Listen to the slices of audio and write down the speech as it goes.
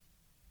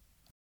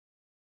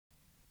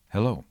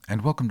Hello,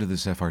 and welcome to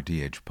this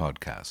FRDH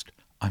podcast.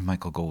 I'm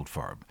Michael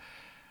Goldfarb.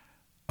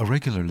 A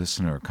regular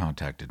listener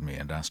contacted me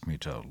and asked me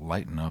to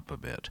lighten up a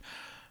bit.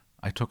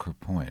 I took her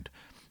point.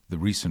 The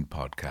recent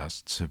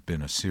podcasts have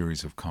been a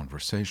series of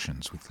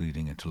conversations with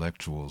leading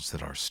intellectuals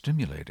that are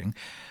stimulating,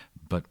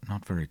 but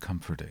not very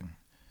comforting.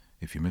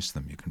 If you missed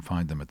them, you can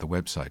find them at the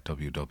website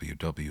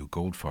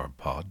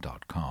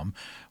www.goldfarbpod.com,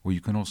 where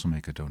you can also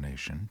make a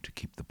donation to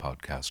keep the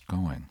podcast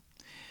going.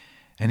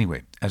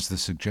 Anyway, as the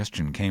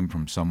suggestion came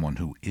from someone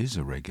who is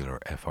a regular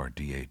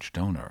FRDH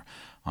donor,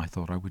 I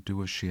thought I would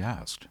do as she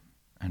asked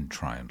and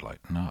try and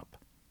lighten up.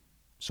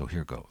 So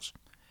here goes.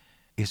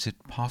 Is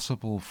it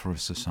possible for a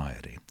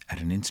society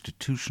at an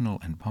institutional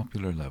and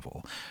popular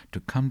level to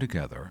come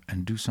together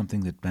and do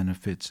something that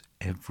benefits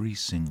every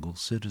single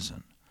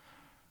citizen?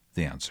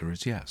 The answer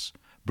is yes.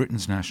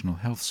 Britain's National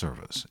Health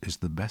Service is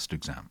the best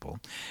example,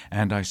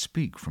 and I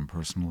speak from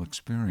personal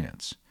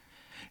experience.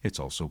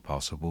 It's also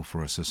possible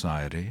for a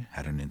society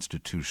at an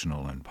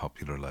institutional and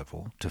popular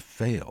level to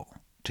fail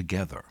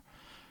together.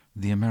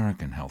 The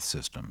American health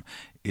system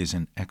is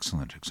an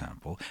excellent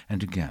example,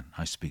 and again,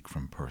 I speak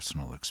from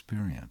personal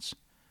experience.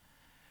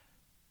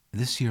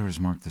 This year has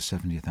marked the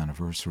 70th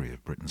anniversary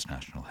of Britain's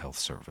National Health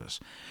Service.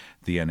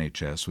 The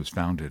NHS was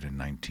founded in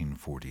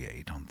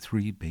 1948 on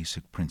three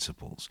basic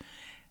principles.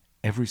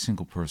 Every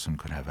single person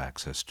could have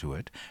access to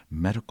it,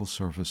 medical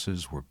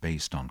services were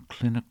based on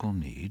clinical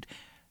need,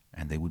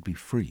 and they would be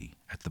free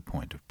at the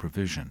point of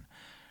provision.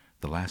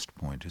 The last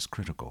point is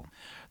critical.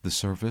 The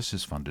service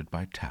is funded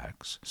by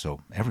tax,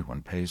 so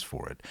everyone pays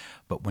for it,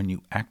 but when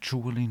you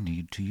actually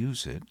need to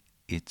use it,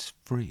 it's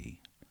free.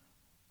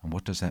 And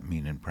what does that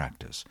mean in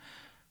practice?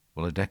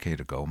 Well, a decade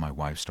ago, my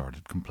wife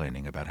started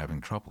complaining about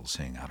having trouble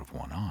seeing out of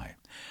one eye.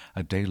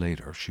 A day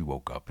later, she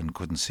woke up and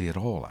couldn't see at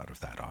all out of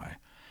that eye.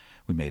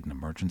 We made an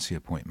emergency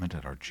appointment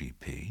at our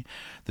GP.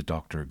 The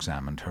doctor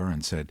examined her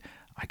and said,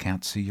 "I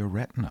can't see your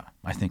retina.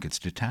 I think it's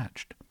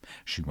detached."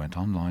 She went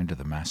online to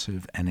the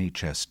massive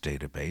NHS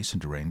database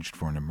and arranged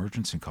for an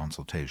emergency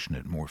consultation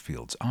at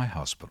Moorfields Eye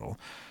Hospital.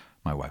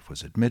 My wife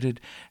was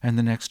admitted, and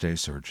the next day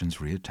surgeons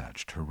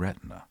reattached her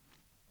retina.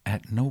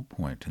 At no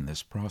point in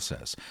this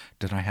process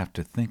did I have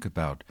to think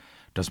about,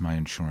 does my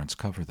insurance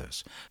cover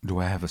this? Do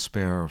I have a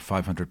spare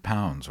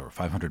 £500 or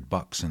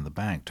 $500 in the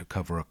bank to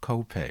cover a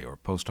copay or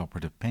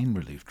post-operative pain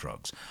relief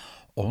drugs?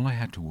 All I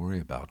had to worry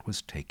about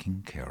was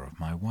taking care of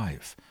my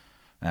wife.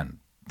 And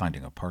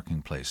finding a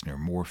parking place near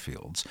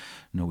Moorfields,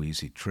 no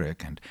easy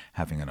trick, and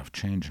having enough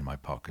change in my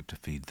pocket to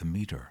feed the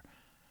meter.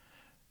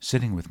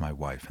 Sitting with my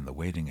wife in the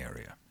waiting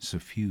area,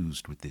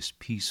 suffused with this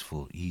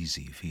peaceful,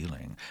 easy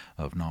feeling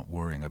of not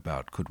worrying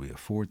about could we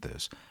afford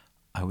this,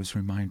 I was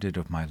reminded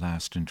of my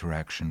last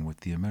interaction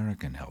with the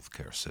American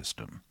healthcare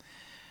system.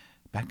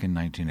 Back in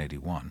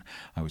 1981,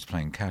 I was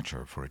playing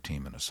catcher for a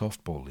team in a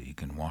softball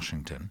league in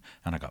Washington,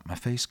 and I got my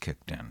face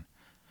kicked in.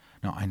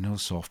 Now, I know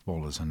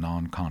softball is a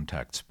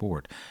non-contact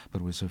sport,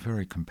 but it was a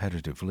very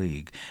competitive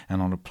league, and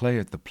on a play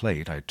at the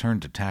plate, I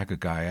turned to tag a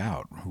guy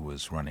out who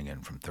was running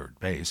in from third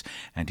base,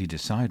 and he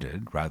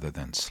decided, rather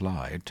than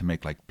slide, to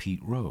make like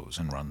Pete Rose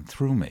and run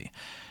through me.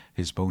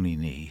 His bony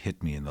knee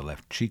hit me in the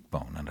left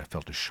cheekbone, and I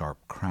felt a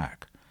sharp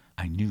crack.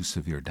 I knew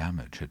severe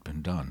damage had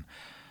been done.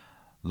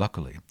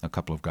 Luckily, a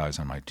couple of guys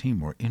on my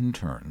team were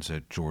interns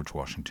at George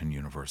Washington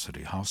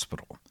University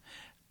Hospital.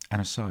 And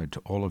aside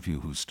to all of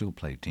you who still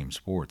play team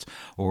sports,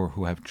 or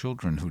who have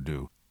children who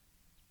do,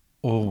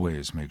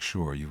 always make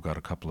sure you've got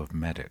a couple of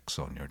medics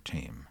on your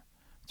team.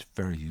 It's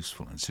very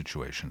useful in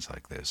situations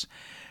like this.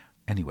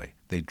 Anyway,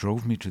 they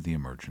drove me to the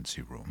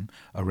emergency room,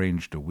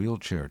 arranged a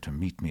wheelchair to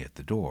meet me at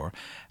the door,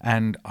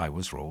 and I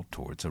was rolled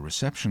towards a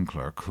reception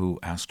clerk who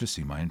asked to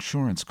see my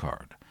insurance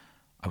card.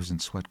 I was in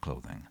sweat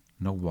clothing,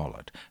 no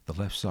wallet, the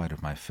left side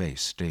of my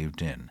face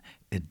staved in,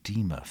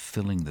 edema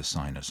filling the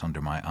sinus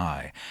under my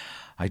eye.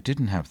 I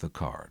didn't have the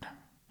card,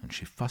 and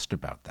she fussed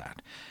about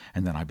that,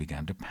 and then I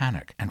began to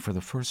panic, and for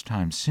the first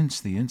time since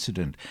the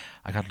incident,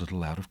 I got a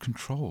little out of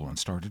control and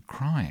started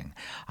crying.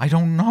 I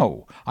don't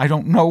know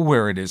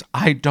where it is.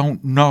 I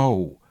don't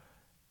know.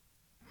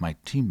 My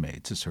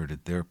teammates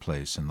asserted their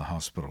place in the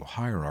hospital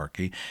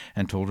hierarchy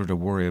and told her to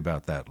worry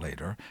about that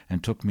later,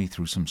 and took me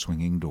through some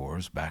swinging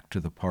doors back to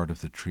the part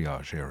of the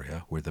triage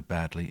area where the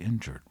badly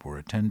injured were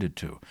attended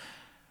to.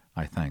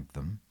 I thanked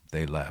them,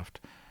 they left,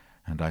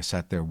 and I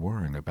sat there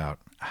worrying about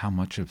how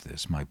much of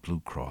this my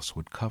Blue Cross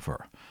would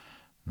cover.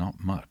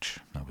 Not much,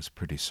 I was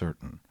pretty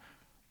certain.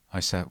 I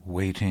sat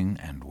waiting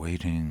and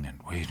waiting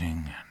and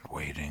waiting and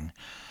waiting.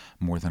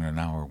 More than an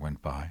hour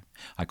went by.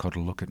 I caught a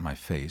look at my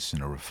face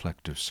in a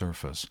reflective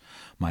surface.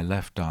 My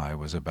left eye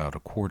was about a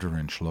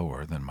quarter-inch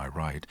lower than my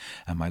right,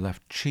 and my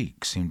left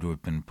cheek seemed to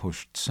have been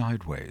pushed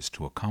sideways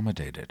to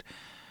accommodate it.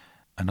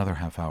 Another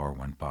half-hour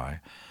went by.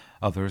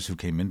 Others who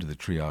came into the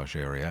triage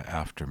area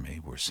after me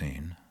were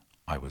seen.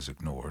 I was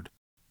ignored,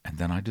 and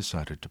then I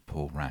decided to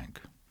pull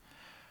rank.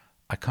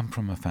 I come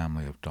from a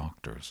family of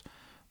doctors.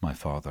 My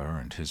father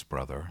and his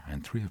brother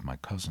and 3 of my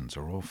cousins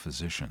are all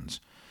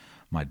physicians.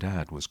 My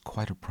dad was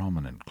quite a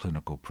prominent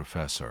clinical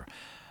professor.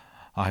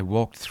 I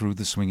walked through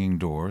the swinging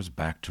doors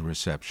back to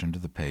reception to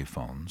the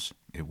payphones,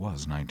 it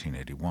was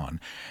 1981,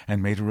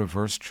 and made a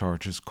reverse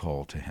charges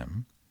call to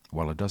him.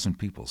 While a dozen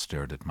people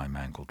stared at my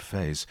mangled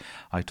face,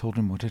 I told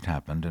him what had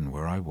happened and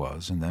where I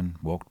was, and then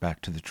walked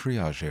back to the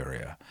triage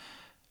area.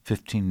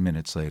 15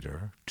 minutes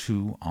later,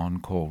 2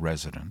 on-call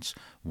residents,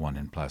 one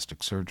in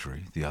plastic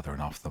surgery, the other in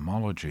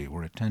ophthalmology,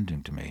 were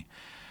attending to me.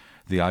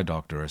 The eye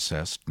doctor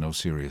assessed no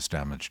serious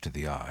damage to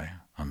the eye,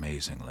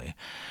 amazingly,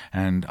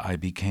 and I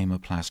became a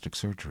plastic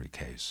surgery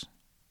case.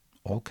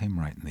 All came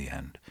right in the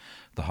end.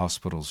 The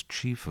hospital's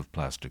chief of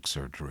plastic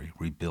surgery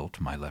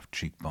rebuilt my left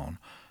cheekbone,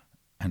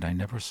 and I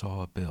never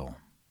saw a bill.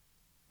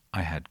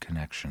 I had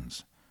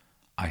connections.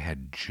 I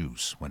had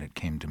juice when it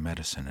came to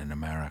medicine in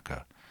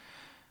America.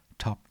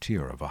 Top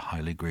tier of a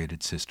highly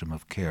graded system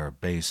of care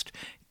based,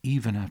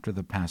 even after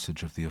the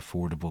passage of the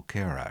Affordable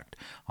Care Act,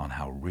 on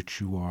how rich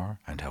you are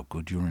and how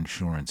good your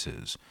insurance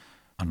is,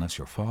 unless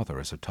your father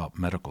is a top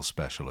medical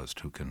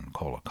specialist who can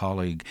call a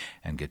colleague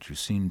and get you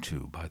seen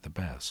to by the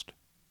best.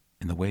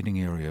 In the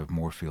waiting area of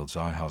Moorfields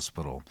Eye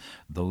Hospital,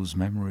 those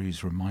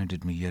memories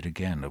reminded me yet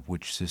again of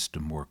which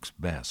system works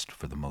best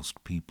for the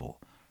most people.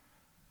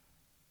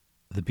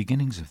 The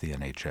beginnings of the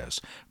NHS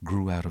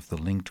grew out of the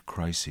linked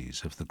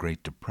crises of the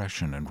Great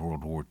Depression and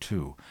World War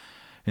II.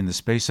 In the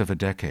space of a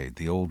decade,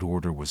 the old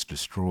order was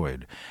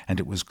destroyed, and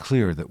it was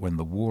clear that when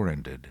the war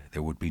ended,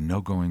 there would be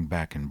no going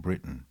back in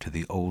Britain to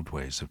the old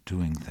ways of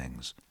doing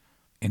things.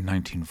 In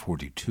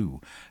 1942,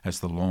 as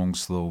the long,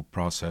 slow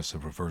process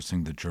of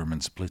reversing the German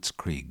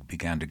Blitzkrieg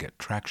began to get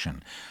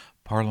traction,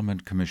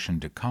 Parliament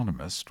commissioned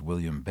economist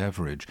William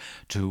Beveridge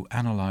to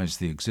analyze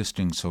the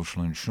existing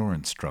social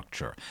insurance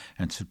structure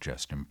and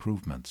suggest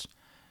improvements.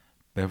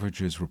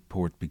 Beveridge's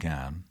report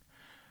began,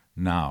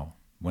 "Now,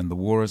 when the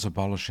war is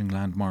abolishing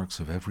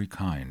landmarks of every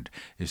kind,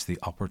 is the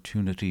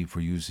opportunity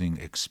for using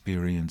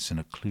experience in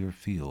a clear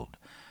field.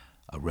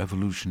 A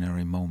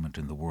revolutionary moment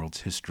in the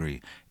world's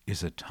history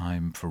is a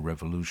time for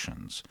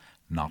revolutions,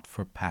 not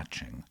for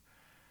patching."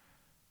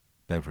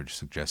 Beveridge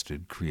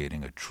suggested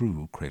creating a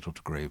true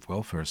cradle-to-grave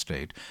welfare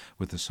state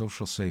with a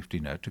social safety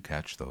net to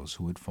catch those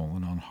who had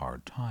fallen on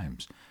hard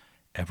times.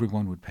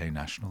 Everyone would pay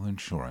national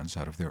insurance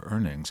out of their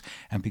earnings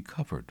and be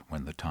covered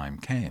when the time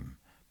came.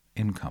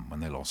 Income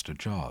when they lost a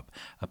job,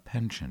 a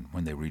pension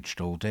when they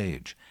reached old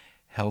age,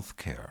 health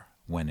care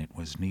when it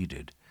was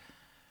needed.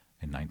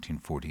 In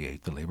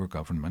 1948, the Labour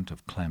government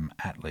of Clem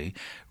Attlee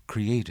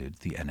created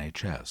the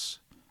NHS,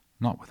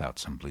 not without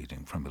some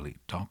bleeding from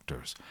elite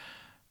doctors.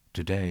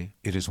 Today,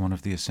 it is one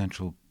of the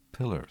essential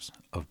pillars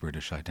of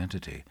British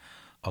identity.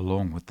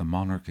 Along with the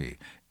monarchy,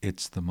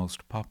 it's the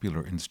most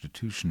popular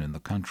institution in the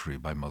country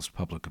by most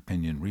public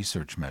opinion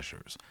research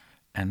measures.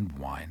 And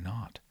why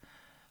not?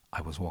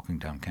 I was walking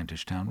down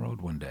Kentish Town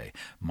Road one day,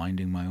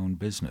 minding my own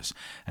business,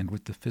 and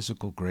with the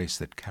physical grace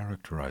that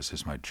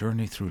characterizes my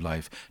journey through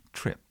life,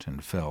 tripped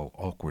and fell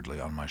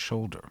awkwardly on my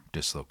shoulder,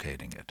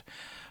 dislocating it.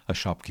 A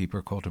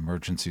shopkeeper called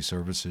emergency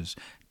services.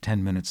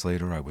 10 minutes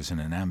later, I was in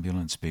an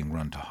ambulance being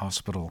run to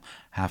hospital.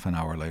 Half an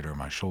hour later,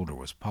 my shoulder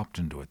was popped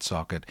into its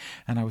socket,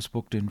 and I was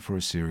booked in for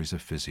a series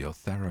of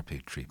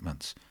physiotherapy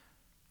treatments.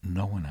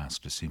 No one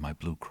asked to see my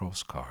Blue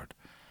Cross card.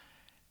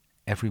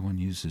 Everyone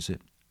uses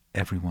it.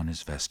 Everyone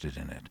is vested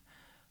in it.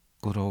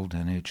 Good old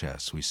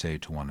NHS, we say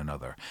to one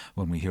another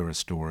when we hear a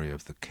story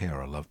of the care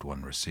a loved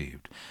one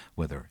received,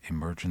 whether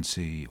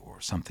emergency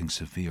or something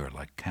severe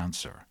like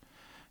cancer.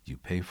 You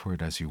pay for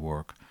it as you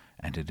work,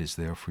 and it is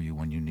there for you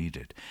when you need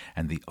it.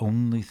 And the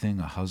only thing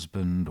a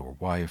husband or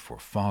wife or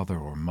father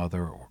or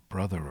mother or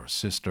brother or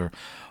sister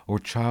or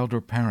child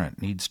or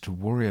parent needs to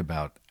worry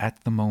about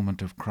at the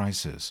moment of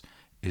crisis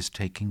is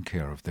taking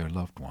care of their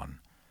loved one.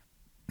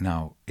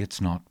 Now, it's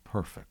not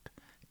perfect.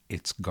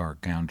 It's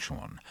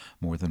gargantuan,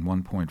 more than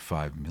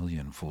 1.5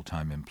 million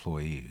full-time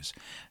employees,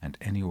 and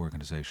any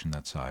organization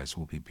that size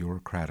will be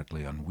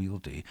bureaucratically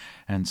unwieldy,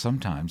 and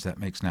sometimes that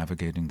makes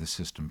navigating the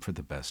system for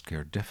the best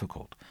care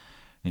difficult.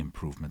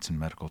 Improvements in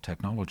medical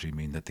technology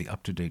mean that the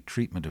up-to-date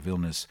treatment of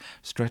illness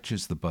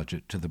stretches the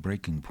budget to the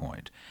breaking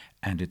point,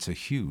 and it's a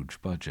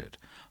huge budget,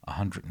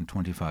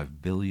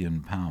 £125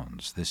 billion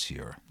this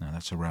year. Now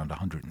that's around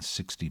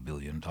 $160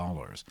 billion.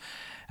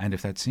 And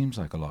if that seems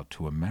like a lot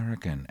to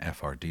American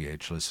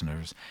FRDH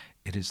listeners,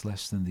 it is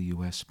less than the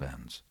U.S.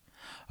 spends.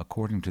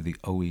 According to the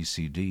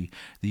OECD,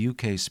 the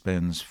UK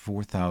spends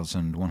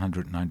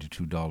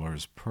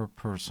 $4,192 per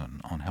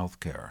person on health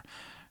care.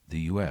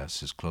 The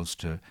U.S. is close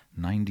to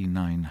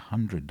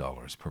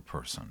 $9,900 per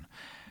person,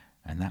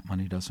 and that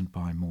money doesn't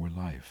buy more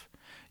life.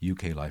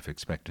 UK life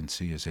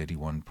expectancy is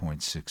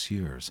 81.6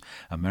 years.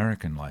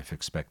 American life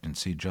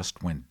expectancy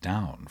just went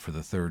down for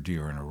the third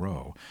year in a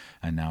row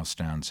and now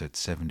stands at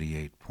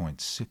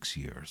 78.6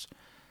 years.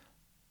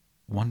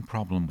 One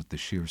problem with the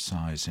sheer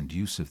size and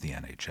use of the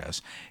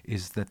NHS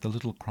is that the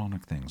little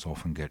chronic things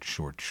often get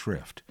short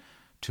shrift.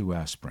 2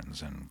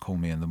 aspirins and call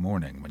me in the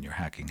morning when you're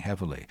hacking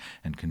heavily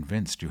and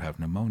convinced you have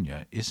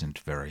pneumonia isn't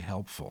very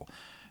helpful.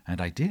 And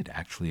I did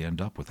actually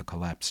end up with a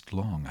collapsed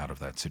lung out of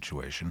that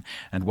situation,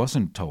 and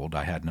wasn't told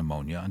I had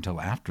pneumonia until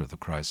after the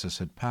crisis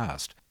had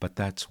passed. But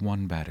that's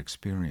one bad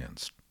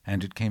experience.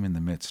 And it came in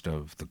the midst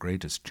of the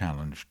greatest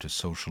challenge to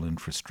social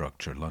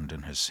infrastructure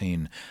London has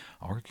seen,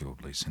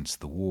 arguably since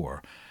the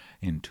war.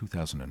 In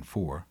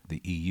 2004,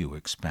 the EU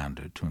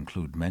expanded to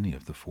include many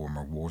of the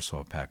former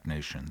Warsaw Pact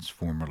nations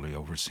formerly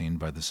overseen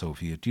by the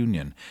Soviet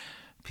Union.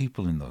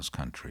 People in those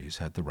countries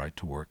had the right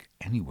to work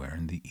anywhere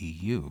in the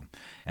EU,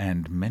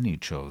 and many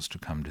chose to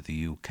come to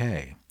the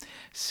UK.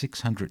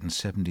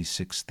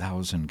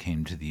 676,000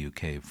 came to the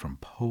UK from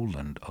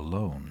Poland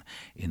alone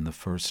in the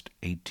first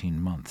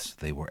 18 months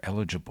they were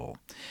eligible,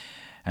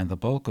 and the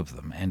bulk of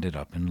them ended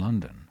up in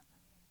London.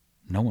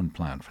 No one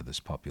planned for this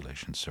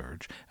population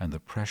surge, and the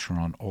pressure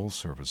on all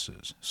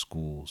services,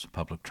 schools,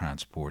 public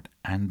transport,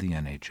 and the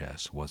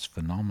NHS was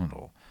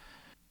phenomenal.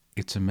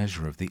 It's a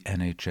measure of the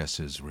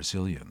NHS's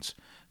resilience,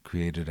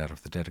 created out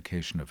of the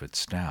dedication of its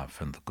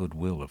staff and the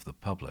goodwill of the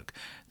public,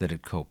 that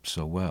it coped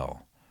so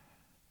well.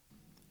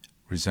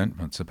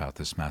 Resentments about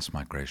this mass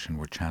migration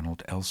were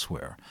channeled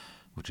elsewhere,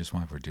 which is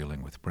why we're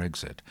dealing with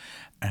Brexit,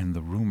 and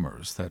the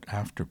rumors that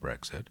after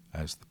Brexit,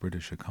 as the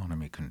British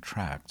economy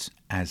contracts,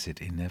 as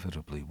it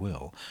inevitably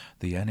will,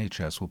 the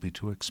NHS will be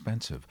too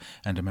expensive,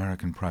 and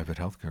American private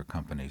healthcare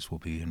companies will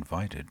be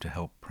invited to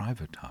help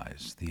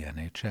privatize the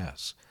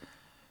NHS.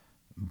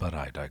 But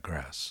I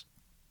digress.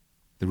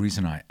 The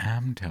reason I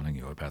am telling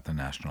you about the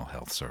National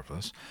Health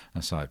Service,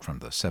 aside from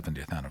the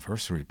 70th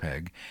anniversary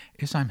peg,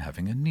 is I'm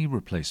having a knee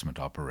replacement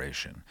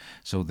operation,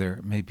 so there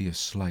may be a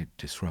slight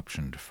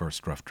disruption to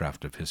First Rough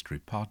Draft of History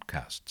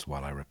podcasts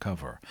while I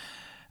recover.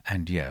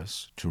 And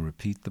yes, to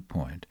repeat the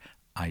point,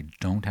 I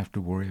don't have to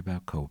worry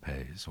about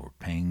copays or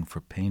paying for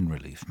pain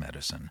relief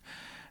medicine,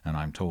 and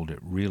I'm told it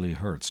really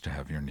hurts to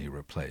have your knee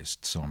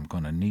replaced, so I'm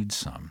going to need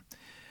some.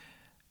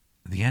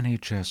 The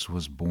NHS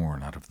was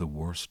born out of the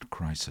worst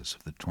crisis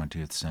of the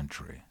 20th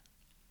century.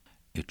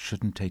 It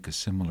shouldn't take a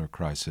similar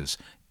crisis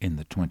in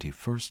the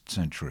 21st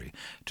century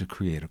to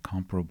create a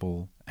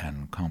comparable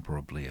and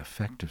comparably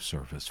effective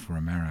service for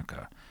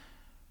America.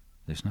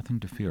 There's nothing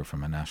to fear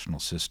from a national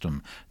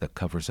system that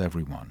covers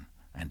everyone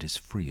and is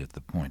free at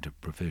the point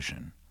of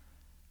provision.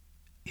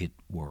 It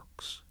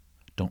works.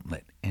 Don't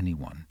let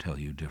anyone tell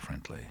you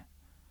differently.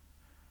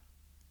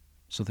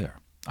 So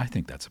there. I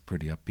think that's a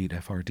pretty upbeat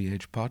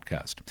FRDH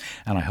podcast,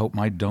 and I hope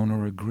my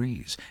donor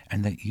agrees,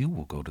 and that you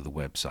will go to the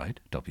website,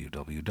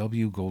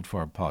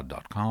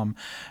 www.goldfarbpod.com,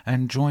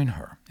 and join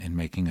her in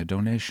making a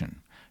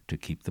donation to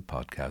keep the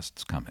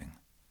podcasts coming.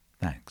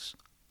 Thanks.